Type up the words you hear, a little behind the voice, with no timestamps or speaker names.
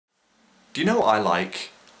Do you know what I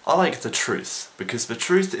like? I like the truth, because the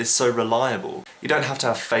truth is so reliable. You don't have to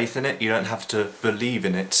have faith in it, you don't have to believe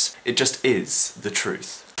in it, it just is the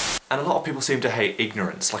truth. And a lot of people seem to hate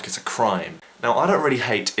ignorance, like it's a crime. Now, I don't really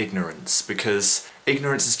hate ignorance, because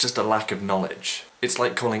ignorance is just a lack of knowledge. It's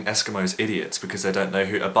like calling Eskimos idiots because they don't know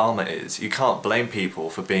who Obama is. You can't blame people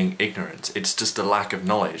for being ignorant, it's just a lack of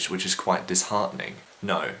knowledge, which is quite disheartening.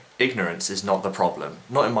 No, ignorance is not the problem,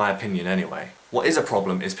 not in my opinion anyway. What is a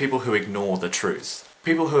problem is people who ignore the truth.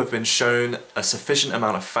 People who have been shown a sufficient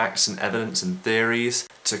amount of facts and evidence and theories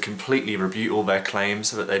to completely refute all their claims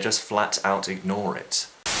so that they just flat out ignore it.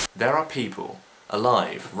 There are people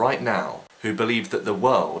alive right now who believe that the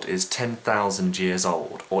world is 10,000 years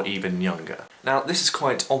old or even younger. Now, this is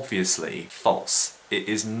quite obviously false. It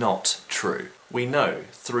is not true. We know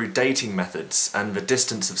through dating methods and the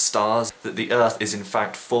distance of stars that the Earth is in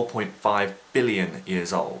fact 4.5 billion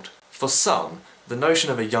years old. For some, the notion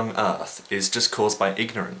of a young Earth is just caused by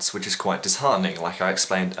ignorance, which is quite disheartening, like I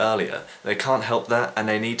explained earlier. They can't help that and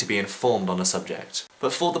they need to be informed on the subject.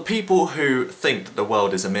 But for the people who think that the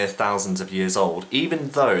world is a mere thousands of years old, even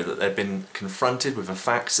though that they've been confronted with the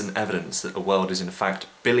facts and evidence that the world is in fact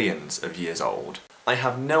billions of years old, I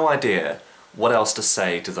have no idea what else to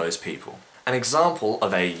say to those people. An example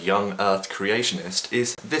of a young Earth creationist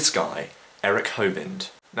is this guy, Eric Hovind.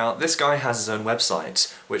 Now, this guy has his own website,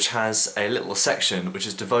 which has a little section which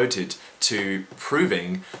is devoted to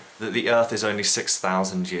proving that the Earth is only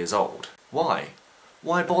 6,000 years old. Why?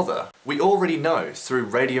 Why bother? We already know through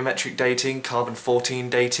radiometric dating, carbon-14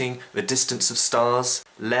 dating, the distance of stars,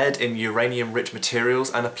 lead in uranium-rich materials,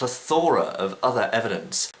 and a plethora of other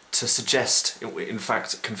evidence to suggest, in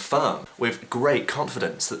fact confirm, with great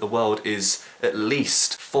confidence that the world is at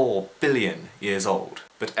least 4 billion years old.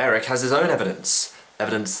 But Eric has his own evidence.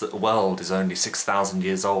 Evidence that the world is only 6,000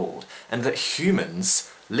 years old, and that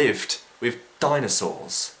humans lived with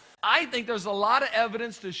dinosaurs. I think there's a lot of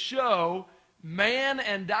evidence to show man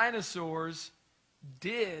and dinosaurs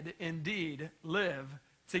did indeed live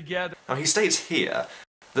together. Now, he states here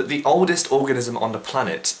that the oldest organism on the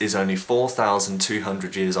planet is only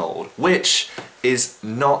 4,200 years old, which is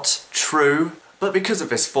not true. But because of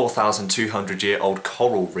this 4,200-year-old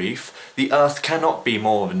coral reef, the Earth cannot be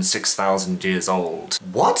more than 6,000 years old.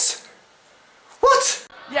 What? What?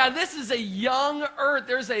 Yeah, this is a young Earth.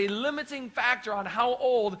 There's a limiting factor on how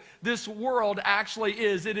old this world actually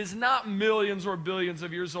is. It is not millions or billions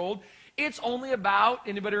of years old. It's only about,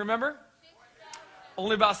 anybody remember?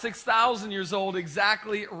 Only about 6,000 years old,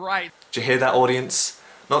 exactly right. Did you hear that, audience?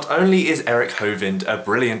 Not only is Eric Hovind a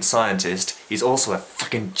brilliant scientist, he's also a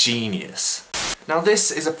fucking genius. Now, this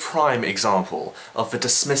is a prime example of the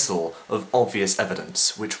dismissal of obvious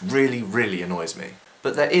evidence, which really annoys me.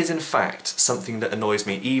 But there is in fact something that annoys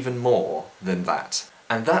me even more than that.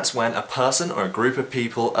 And that's when a person or a group of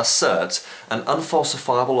people assert an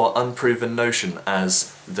unfalsifiable or unproven notion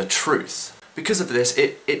as the truth. Because of this,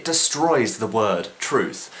 it destroys the word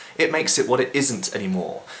truth. It makes it what it isn't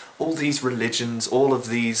anymore. All these religions, all of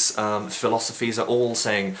these philosophies are all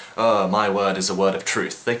saying, oh, my word is a word of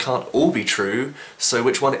truth. They can't all be true, so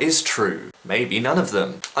which one is true? Maybe none of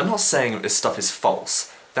them. I'm not saying that this stuff is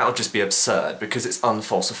false. That would just be absurd, because it's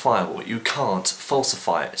unfalsifiable. You can't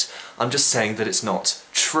falsify it. I'm just saying that it's not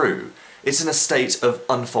true. It's in a state of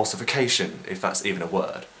unfalsification, if that's even a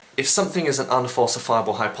word. If something is an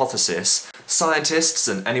unfalsifiable hypothesis, scientists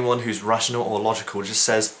and anyone who's rational or logical just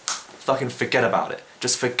says, fucking forget about it.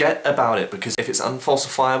 Just forget about it, because if it's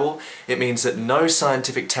unfalsifiable, it means that no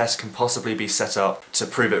scientific test can possibly be set up to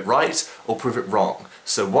prove it right or prove it wrong.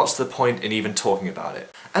 So what's the point in even talking about it?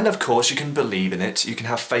 And of course you can believe in it, you can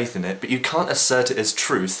have faith in it, but you can't assert it as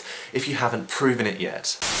truth if you haven't proven it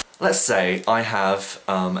yet. Let's say I have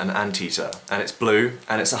an anteater, and it's blue,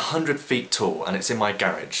 and it's 100 feet tall, and it's in my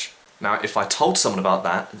garage. Now, if I told someone about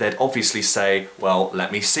that, they'd obviously say, well,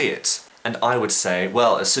 let me see it. And I would say,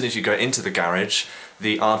 well, as soon as you go into the garage,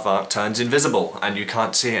 the aardvark turns invisible and you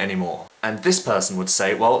can't see it anymore. And this person would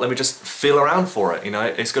say, well, let me just feel around for it, you know,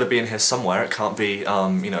 it's got to be in here somewhere, it can't be,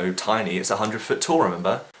 you know, tiny, it's 100 foot tall,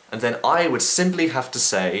 remember? And then I would simply have to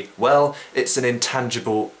say, well, it's an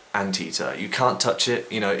intangible anteater, you can't touch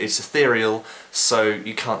it, you know, it's ethereal, so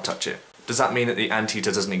you can't touch it. Does that mean that the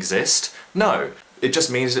anteater doesn't exist? No. It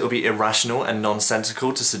just means it will be irrational and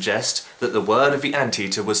nonsensical to suggest that the word of the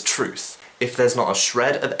anteater was truth, if there's not a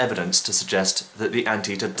shred of evidence to suggest that the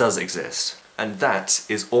anteater does exist. And that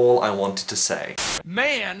is all I wanted to say.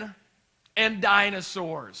 Man and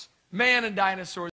dinosaurs. Man and dinosaurs.